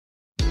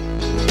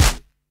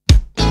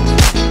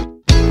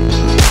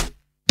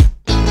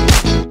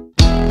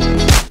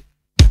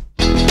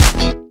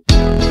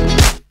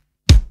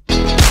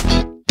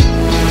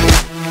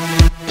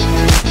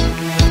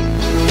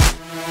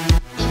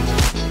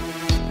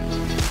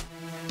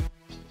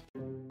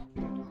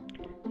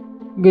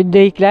Good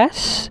day,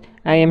 class!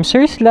 I am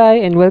Sir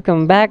Sly and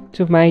welcome back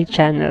to my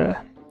channel.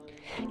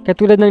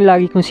 Katulad ng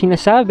lagi kong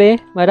sinasabi,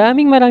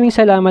 maraming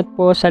salamat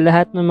po sa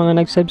lahat ng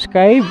mga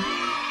nag-subscribe,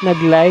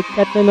 nag-like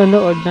at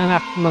nanonood ng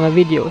aking mga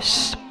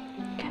videos.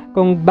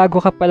 Kung bago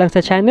ka pa lang sa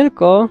channel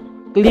ko,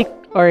 click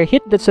or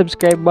hit the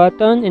subscribe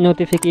button and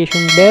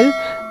notification bell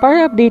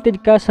para updated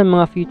ka sa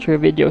mga future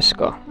videos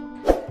ko.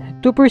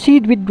 To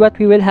proceed with what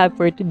we will have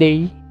for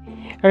today,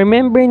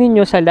 remember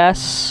ninyo sa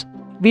last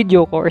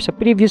video ko or sa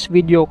previous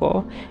video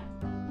ko,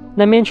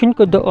 na-mention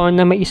ko doon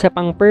na may isa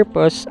pang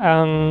purpose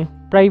ang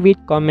private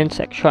comment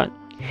section.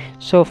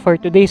 So for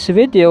today's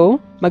video,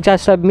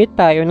 magsasubmit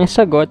tayo ng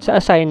sagot sa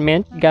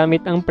assignment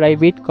gamit ang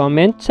private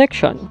comment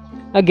section.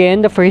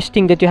 Again, the first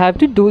thing that you have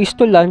to do is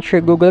to launch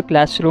your Google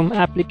Classroom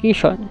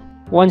application.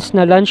 Once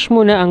na launch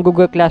mo na ang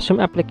Google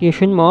Classroom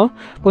application mo,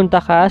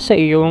 punta ka sa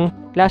iyong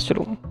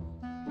classroom.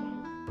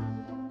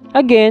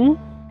 Again,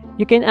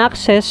 you can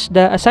access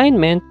the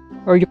assignment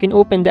or you can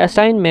open the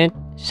assignment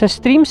sa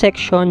stream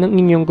section ng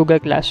inyong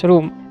Google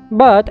Classroom.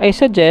 But I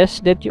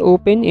suggest that you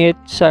open it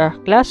sa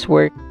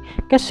classwork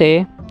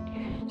kasi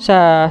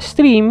sa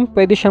stream,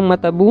 pwede siyang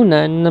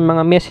matabunan ng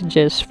mga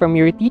messages from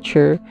your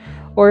teacher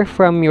or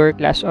from your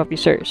class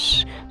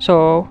officers.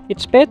 So,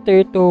 it's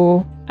better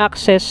to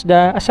access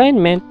the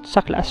assignment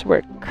sa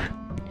classwork.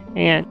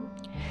 Ayan.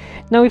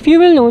 Now, if you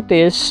will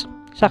notice,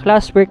 sa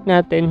classwork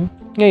natin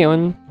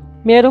ngayon,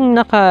 merong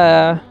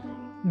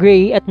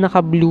naka-gray at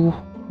naka-blue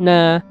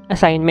na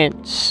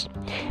assignments.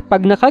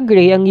 Pag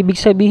naka-gray, ang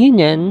ibig sabihin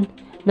yan,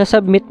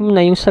 na-submit mo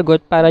na yung sagot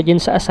para dyan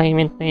sa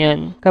assignment na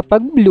yan. Kapag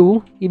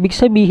blue, ibig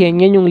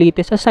sabihin yan yung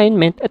latest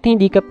assignment at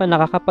hindi ka pa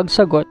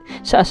nakakapagsagot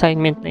sa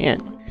assignment na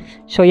yan.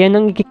 So, yan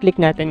ang i-click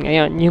natin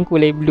ngayon, yung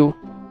kulay blue.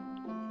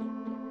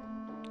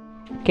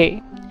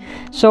 Okay.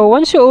 So,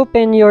 once you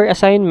open your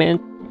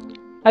assignment,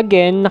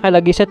 again,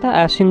 nakalagay sa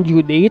taas yung due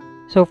date.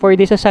 So, for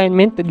this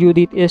assignment, the due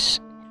date is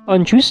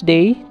on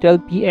Tuesday,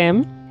 12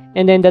 p.m.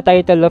 And then the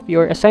title of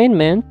your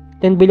assignment.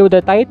 Then below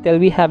the title,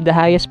 we have the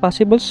highest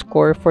possible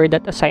score for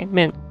that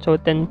assignment. So,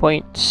 10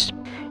 points.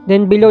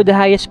 Then below the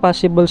highest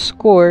possible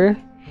score,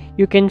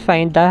 you can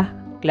find the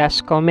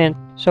class comment.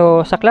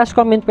 So, sa class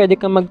comment,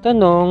 pwede kang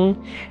magtanong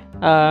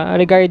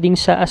regarding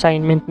sa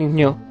assignment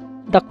ninyo.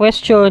 The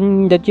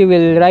question that you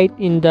will write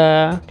in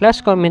the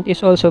class comment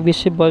is also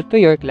visible to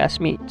your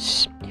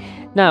classmates.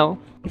 Now,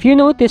 if you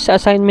notice sa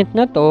assignment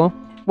na to,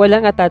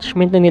 walang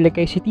attachment na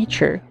nilagay si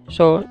teacher.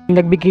 So,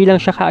 nagbigay lang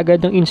siya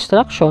kaagad ng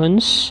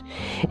instructions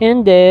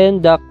and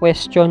then the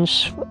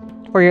questions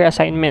for your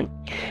assignment.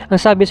 Ang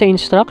sabi sa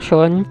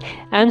instruction,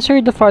 answer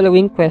the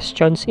following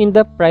questions in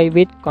the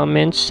private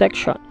comments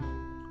section.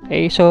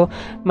 Okay, so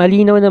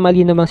malinaw na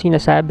malinaw ang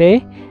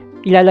sinasabi.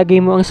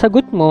 Ilalagay mo ang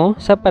sagot mo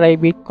sa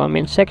private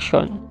comment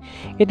section.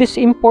 It is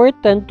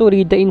important to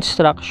read the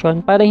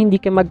instruction para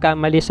hindi ka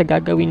magkamali sa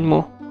gagawin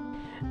mo.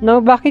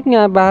 Now, bakit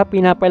nga ba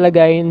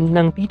pinapalagay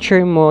ng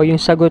teacher mo yung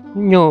sagot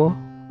nyo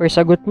or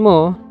sagot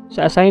mo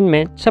sa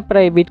assignment sa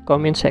private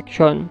comment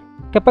section?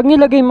 Kapag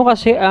nilagay mo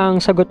kasi ang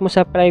sagot mo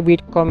sa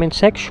private comment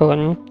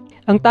section,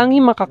 ang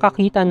tanging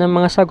makakakita ng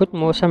mga sagot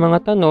mo sa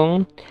mga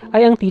tanong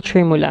ay ang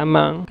teacher mo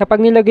lamang. Kapag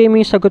nilagay mo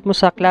yung sagot mo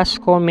sa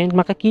class comment,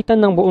 makikita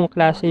ng buong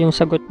klase yung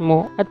sagot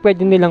mo at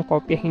pwede nilang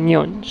kopyahin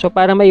yon. So,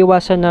 para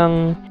maiwasan ng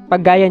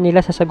paggaya nila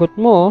sa sagot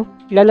mo,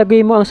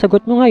 ilalagay mo ang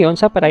sagot mo ngayon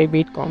sa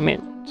private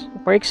comment.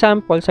 For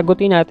example,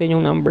 sagutin natin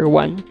yung number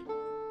 1.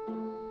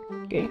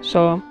 Okay,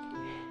 so,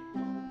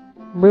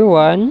 number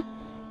 1.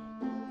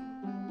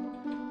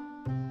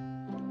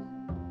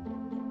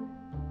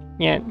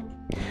 Yan.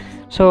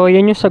 So,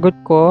 yan yung sagot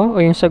ko o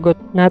yung sagot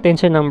natin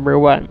sa number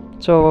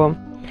 1. So,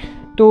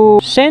 to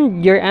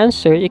send your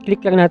answer,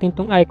 i-click lang natin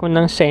itong icon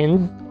ng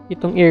send,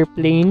 itong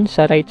airplane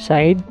sa right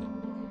side.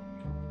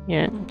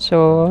 Yan.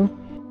 So,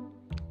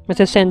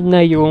 masasend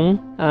na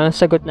yung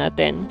sagot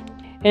natin.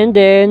 And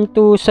then,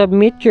 to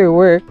submit your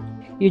work,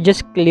 you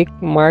just click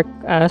mark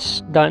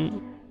as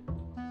done.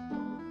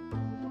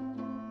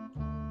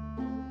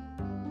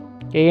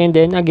 Okay, and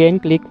then again,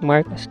 click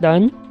mark as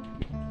done.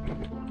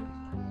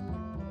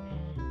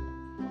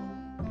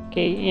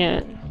 Okay,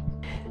 yan.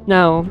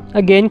 Now,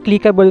 again,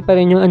 clickable pa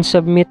rin yung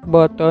unsubmit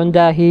button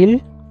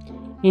dahil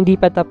hindi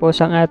pa tapos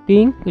ang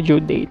ating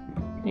due date.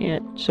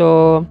 Ayan.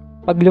 So,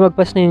 pag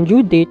lumagpas na yung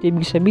due date,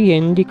 ibig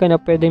sabihin, hindi ka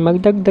na pwede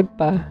magdagdag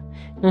pa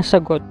ng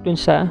sagot dun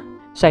sa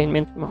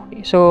assignment mo.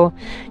 Okay. So,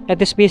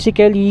 that is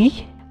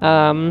basically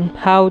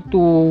how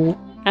to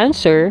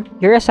answer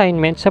your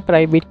assignment sa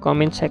private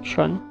comment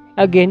section.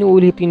 Again,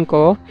 uulitin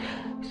ko,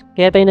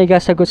 kaya tayo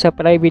nagsasagot sa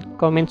private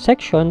comment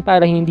section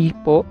para hindi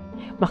po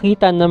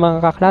makita ng mga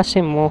kaklase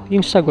mo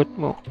yung sagot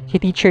mo. Si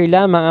teacher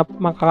lamang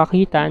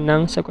makakakita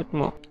ng sagot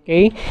mo.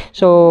 Okay?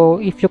 So,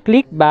 if you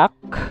click back,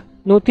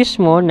 notice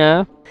mo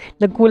na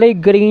nagkulay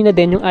gray na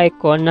din yung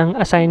icon ng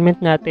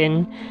assignment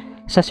natin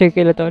sa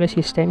circulatory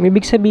system.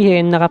 Ibig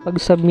sabihin,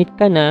 nakapag-submit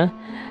ka na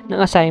ng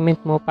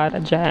assignment mo para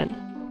dyan.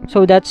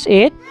 So, that's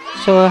it.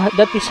 So,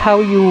 that is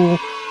how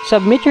you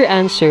submit your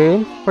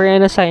answer for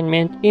an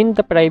assignment in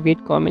the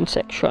private comment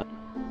section.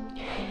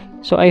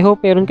 So I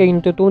hope meron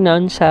kayong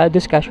tutunan sa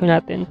discussion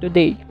natin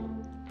today.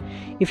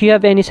 If you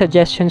have any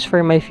suggestions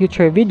for my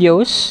future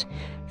videos,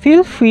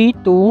 feel free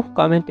to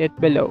comment it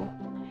below.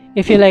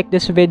 If you like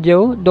this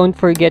video, don't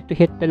forget to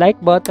hit the like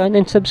button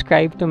and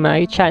subscribe to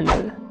my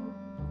channel.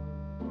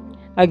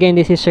 Again,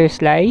 this is Sir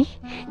Sly.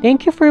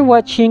 Thank you for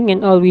watching,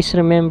 and always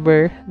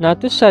remember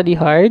not to study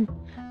hard,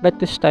 but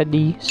to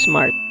study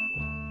smart.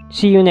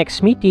 See you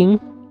next meeting.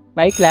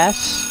 Bye,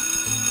 class!